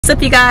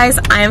up, you guys?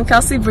 I am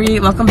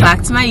Kelsibri. Welcome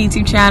back to my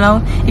YouTube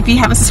channel. If you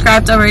haven't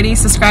subscribed already,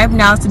 subscribe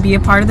now to be a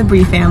part of the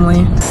Bri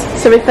family.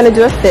 So we're gonna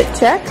do a fit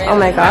check. Oh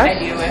my gosh.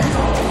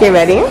 Get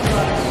ready.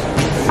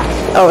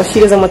 Oh, she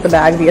doesn't want the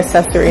bag, the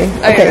accessory.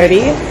 Okay,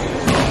 ready?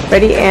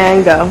 Ready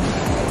and go.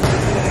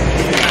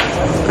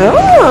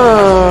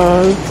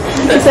 Oh,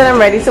 she said I'm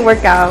ready to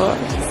work out.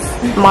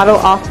 Model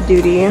off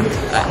duty.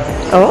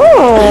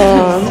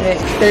 Oh,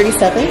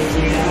 37.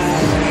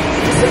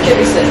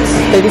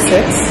 36.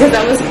 Because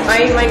that was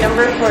my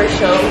number for a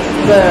show.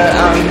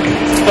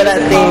 For that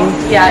thing.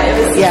 Yeah, it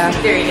was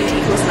 30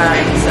 equals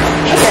 9. So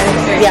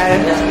okay. Yeah.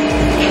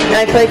 And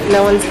I feel like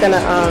no one's gonna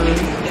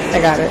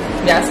I got it.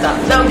 Yeah, stop.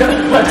 No, go.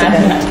 Okay.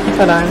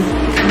 Hold on.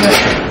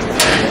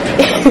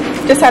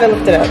 Just had to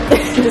lift it up.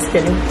 Just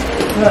kidding.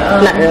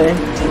 Not really.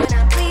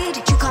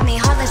 You call me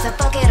heartless, I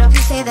fuck it up.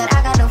 You say that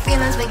I got no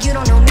feelings, but you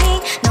don't know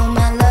me. No,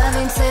 my love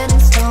ain't set in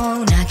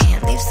stone. I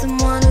can't leave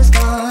someone who's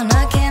gone.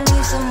 I can't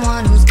leave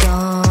someone who's gone.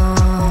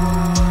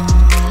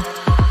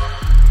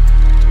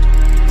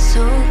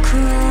 So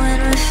cruel when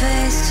we're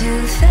face to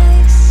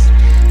face.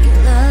 You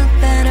look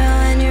better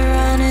when you're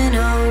running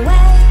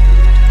away.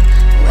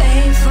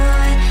 Wait for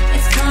it,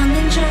 it's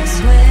coming,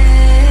 just wait.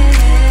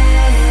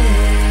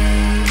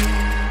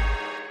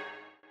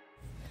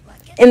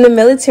 In the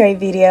military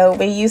video,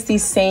 we used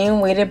these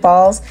same weighted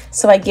balls,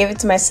 so I gave it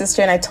to my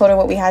sister and I told her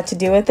what we had to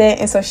do with it,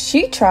 and so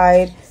she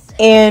tried,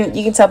 and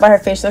you can tell by her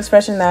facial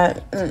expression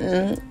that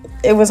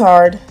it was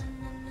hard.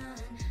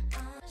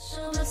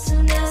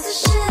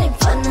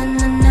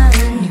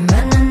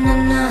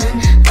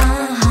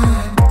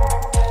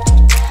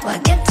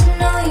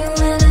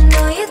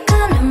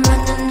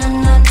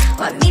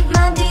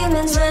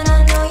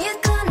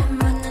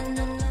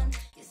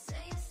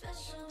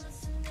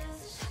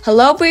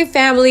 Hello Bri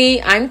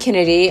family, I'm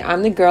Kennedy.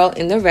 I'm the girl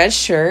in the red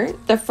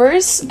shirt. The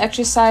first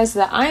exercise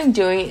that I'm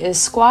doing is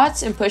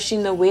squats and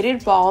pushing the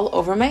weighted ball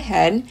over my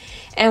head.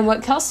 And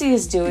what Kelsey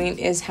is doing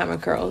is hammer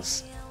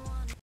curls.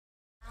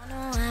 I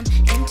know I'm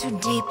in too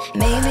deep.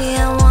 Maybe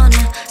I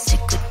wanna stick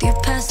with you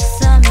past the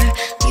summer.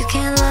 You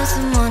can't love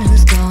someone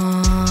who's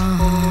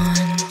gone.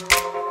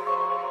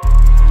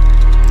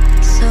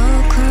 So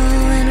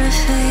cruel when we're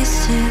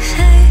face to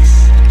face.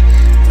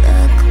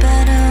 Look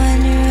better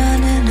when you're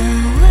running away.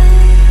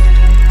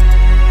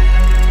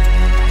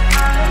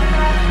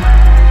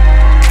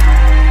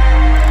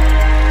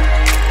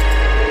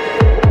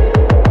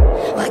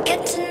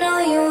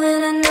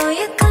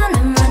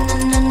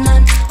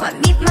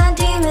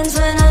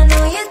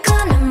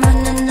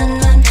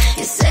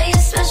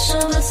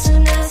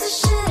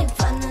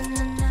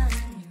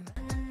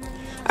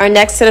 Our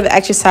next set of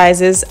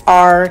exercises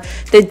are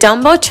the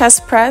dumbbell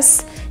chest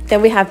press,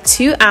 then we have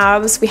 2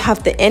 abs, we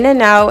have the in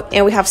and out,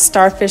 and we have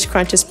starfish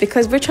crunches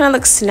because we're trying to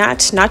look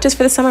snatched, not just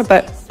for the summer,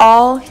 but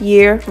all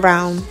year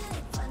round.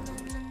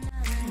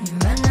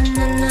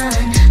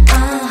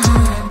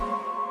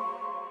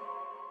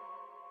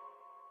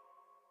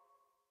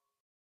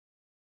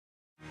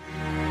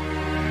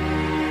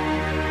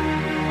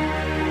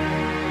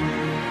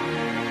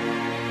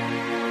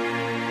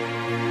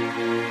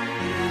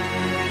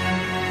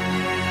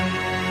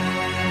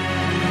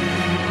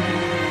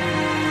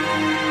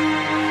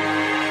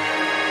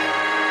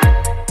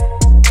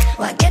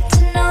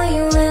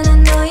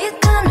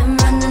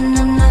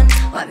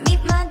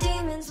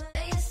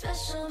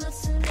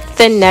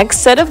 The next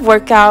set of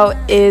workout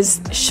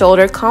is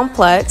shoulder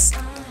complex.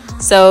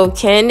 So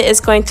Ken is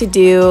going to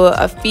do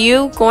a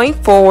few going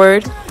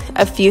forward,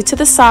 a few to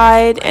the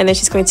side, and then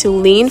she's going to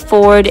lean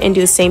forward and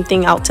do the same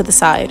thing out to the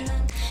side.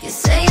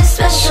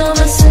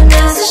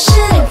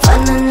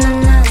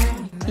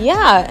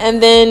 Yeah,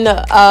 and then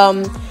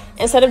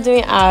instead of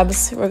doing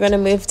abs, we're going to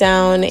move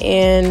down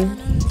and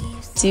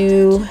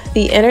do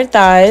the inner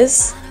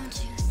thighs.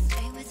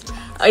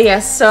 Oh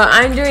yes, so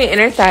I'm doing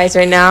inner thighs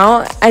right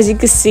now. As you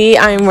can see,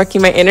 I'm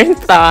working my inner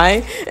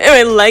thigh, and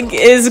my leg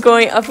is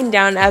going up and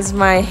down as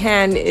my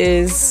hand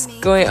is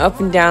going up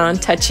and down,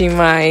 touching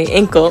my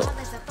ankle.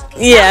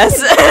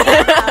 Yes.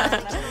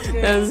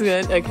 That was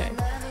good. Okay.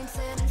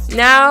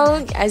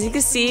 Now, as you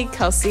can see,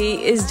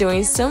 Kelsey is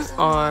doing some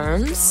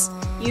arms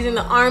using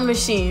the arm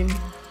machine.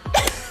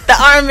 The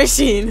arm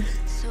machine.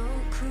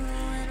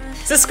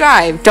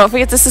 Subscribe. Don't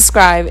forget to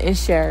subscribe and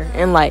share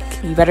and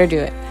like. You better do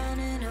it.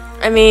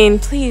 I mean,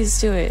 please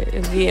do it.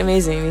 It'd be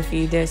amazing if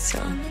you did so.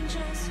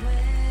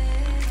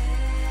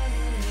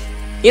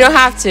 You don't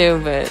have to,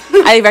 but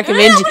I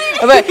recommend you.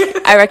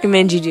 But I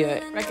recommend you do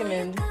it.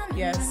 Recommend,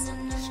 yes,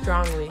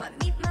 strongly.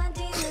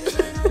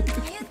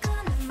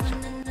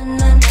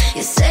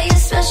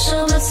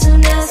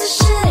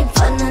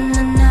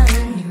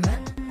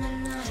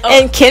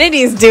 And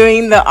Kennedy's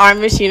doing the arm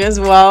machine as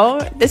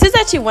well. This is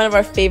actually one of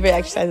our favorite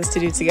exercises to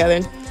do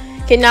together.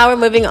 Okay, now we're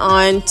moving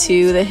on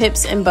to the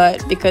hips and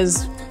butt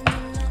because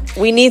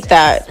we need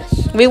that.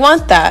 We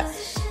want that.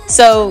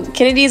 So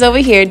Kennedy's over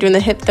here doing the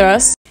hip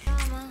thrust.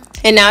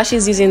 And now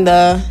she's using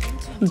the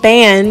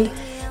band.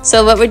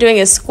 So what we're doing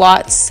is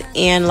squats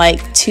and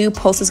like 2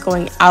 pulses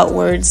going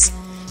outwards.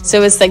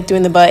 So it's like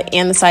doing the butt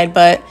and the side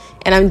butt.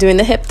 and I'm doing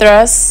the hip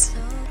thrust.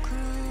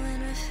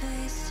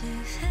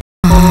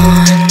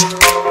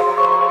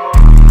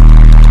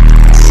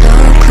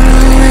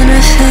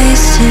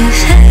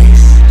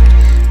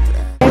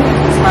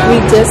 We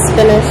just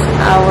finished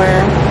our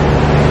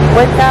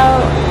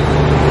workout.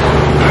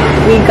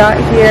 We got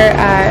here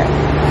at,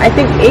 I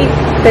think,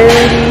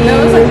 8:30. No,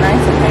 it was like 9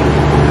 something.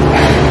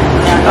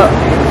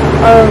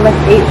 Oh, like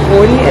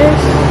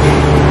 8:40-ish.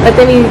 But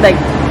then we like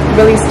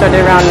really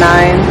started around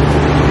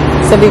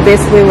 9. So we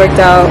basically worked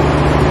out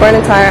for an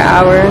entire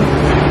hour.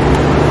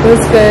 It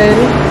was good.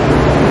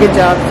 Good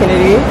job,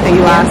 Kennedy. And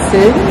you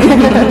lasted.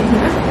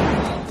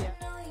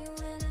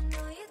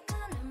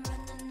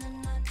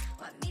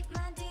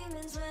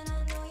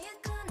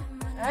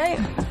 Alright.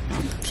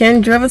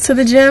 Ken drove us to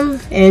the gym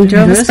and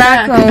drove us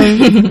back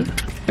home.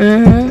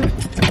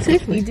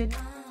 Safely.